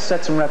kind of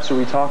sets and reps are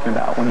we talking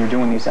about when you're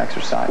doing these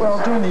exercises?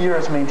 Well, during the year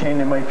it's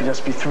maintained, it might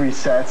just be 3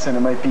 sets, and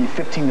it might be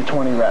 15 to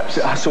 20 reps.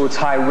 So it's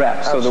high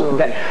reps.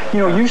 Absolutely.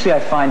 So usually I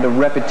find the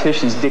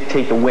repetitions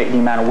dictate the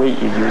amount of weight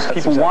you use.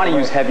 People want to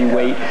use heavy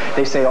weight.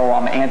 They say, oh,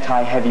 I'm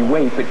anti-heavy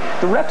weight, but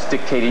the reps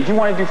dictate it. If you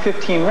want to do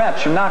 15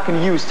 reps, you're not going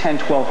to use 10,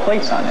 12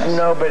 plates on this.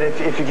 No, but if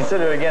you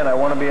consider, again, I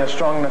want to be as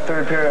strong in the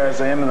third period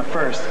as I am in the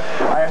first.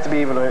 I have to be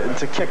able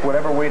to kick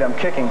whatever weight I'm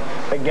kicking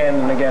again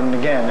and again and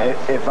again.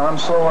 If I'm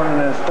slow in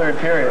the third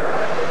period,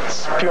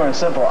 it's pure and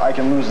simple, I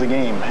can lose the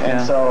game. And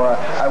so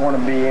I want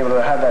to be able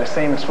to have that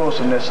same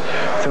explosiveness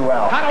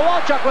throughout.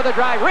 Walchuk with a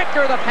drive.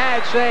 Richter, the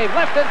pad save.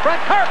 Left in front.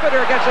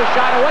 Carpenter gets a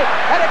shot away.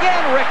 And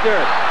again, Richter.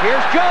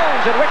 Here's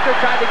Jones, and Richter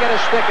tried to get a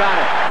stick on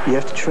it. You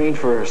have to train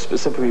for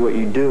specifically what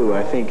you do.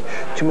 I think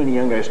too many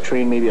young guys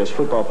train maybe as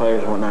football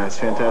players and whatnot. It's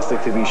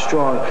fantastic to be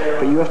strong,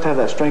 but you have to have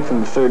that strength in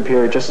the third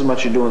period just as much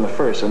as you do in the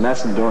first, and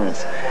that's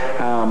endurance.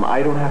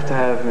 I don't have to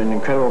have an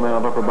incredible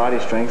amount of upper body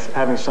strength.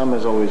 Having some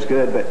is always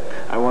good, but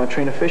I want to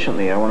train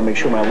efficiently. I want to make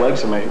sure my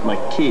legs are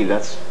my key.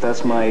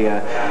 That's my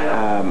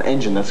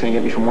engine. That's going to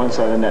get me from one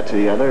side of the net to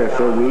the other. If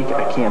they're weak,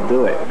 I can't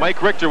do it.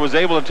 Mike Richter was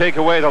able to take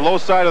away the low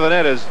side of the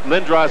net as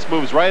Lindros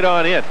moves right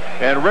on in.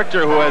 And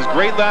Richter, who has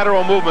great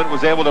lateral movement,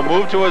 was able to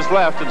move to his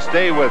left and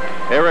stay with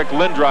Eric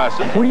Lindros.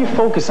 What do you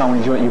focus on when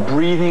you do it? You're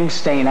breathing,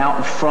 staying out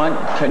in front,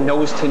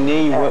 nose to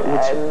knee?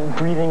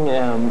 Breathing,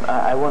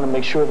 I want to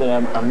make sure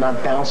that I'm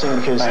not bouncing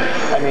because,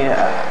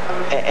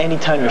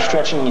 anytime you're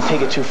stretching and you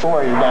take it too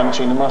far, you're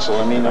damaging the muscle.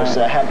 There's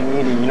a happy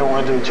medium. You don't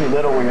want to do it too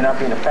little where you're not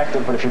being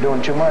effective, but if you're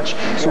doing too much...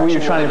 So what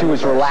you're trying to do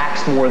is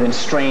relax more than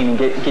strain and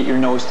get your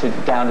nose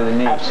down to the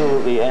knee.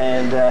 Absolutely,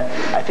 and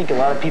I think a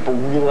lot of people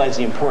realize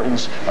the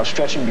importance of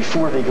stretching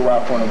before they go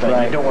out for an event.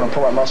 Right. You don't want to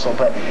pull out muscle,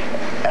 but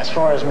as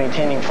far as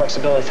maintaining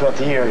flexibility throughout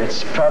the year,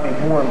 it's probably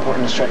more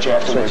important to stretch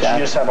afterwards. You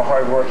just have a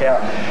hard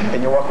workout,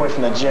 and you walk away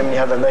from the gym, and you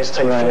have that nice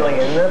tight feeling,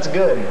 and that's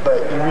good,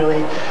 but you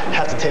really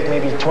have to take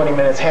maybe 20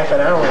 minutes, half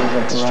an hour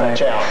even to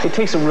stretch out. It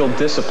takes a real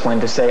discipline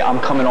to say, I'm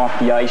coming off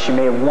the ice. You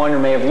may have won or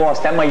may have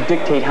lost. That might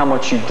dictate how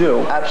much you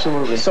do.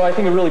 Absolutely. So I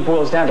think it really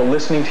boils down to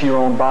listening to your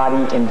own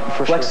body and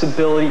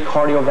flexibility,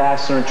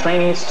 cardiovascular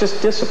training. It's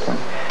just discipline.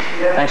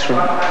 Thanks for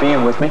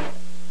being with me.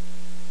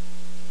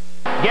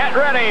 Get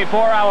ready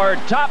for our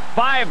top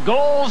 5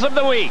 goals of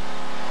the week.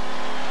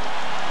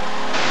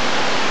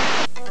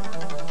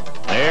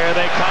 There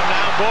they come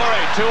now. Bore,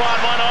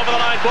 2-on-1 over the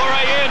line. Bore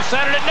in,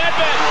 centered at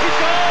Nedved. He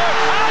scored!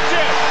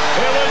 Ajic!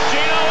 It was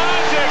Gino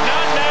Ajic,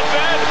 not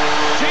Nedved.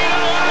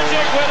 Gino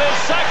Ajic with his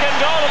second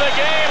goal of the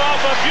game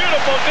off a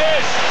beautiful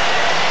dish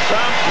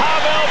from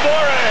Pavel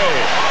Bore.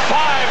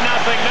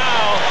 5-0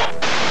 now.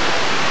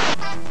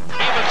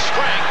 Even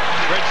strength.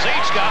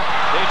 Rzyzka.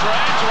 He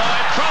drags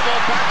wide trouble.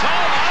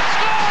 Bartolo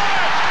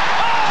scores!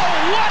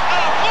 Oh, what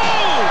a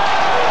move!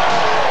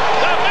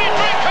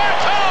 Dmitry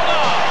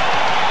Bartolo!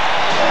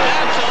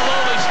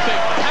 Absolutely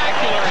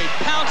spectacular. He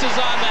pounces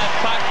on that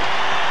puck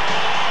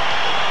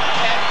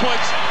and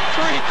puts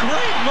 3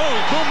 great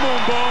moves. Boom,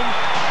 boom, boom.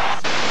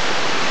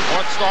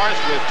 North Stars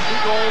with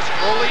 2 goals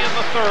early in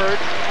the third,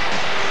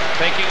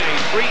 taking a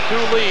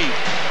 3-2 lead.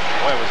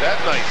 Boy, was that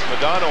nice.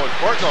 Modano and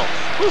Courtnall.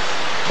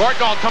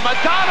 Courtnall to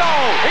Modano.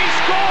 He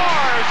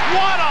scores.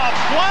 What a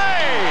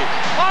play.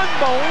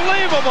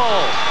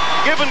 Unbelievable.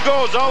 Given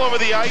goes all over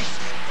the ice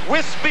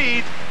with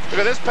speed. Look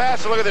at this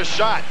pass and look at this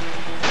shot.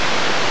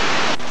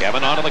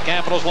 Kevin onto the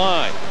Capitals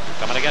line.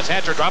 Coming against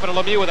Hatcher, dropping to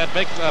Lemieux with that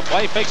big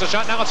play. Fakes a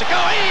shot. Now it's a go.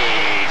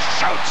 He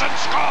shoots and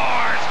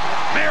scores.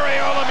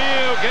 Mario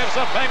Lemieux gives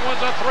the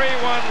Penguins a 3-1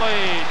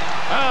 lead.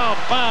 I'll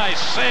buy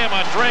Sam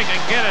a drink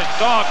and get his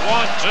dog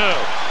 1-2.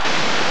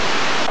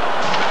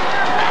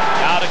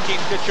 Now to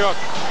Keith Tkachuk.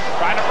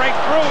 Trying to break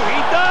through.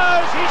 He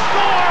does. He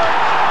scores.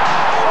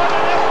 What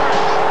an effort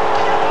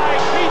by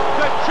Keith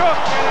Tkachuk,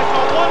 and it's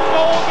a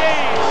one-goal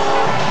game.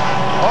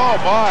 Oh,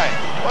 my.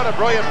 What a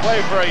brilliant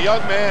play for a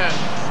young man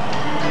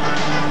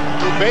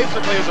who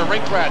basically is a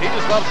rink rat. He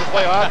just loves to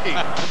play hockey.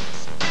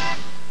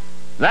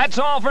 That's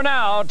all for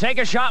now. Take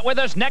a shot with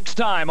us next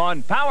time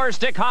on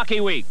Powerstick Hockey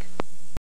Week.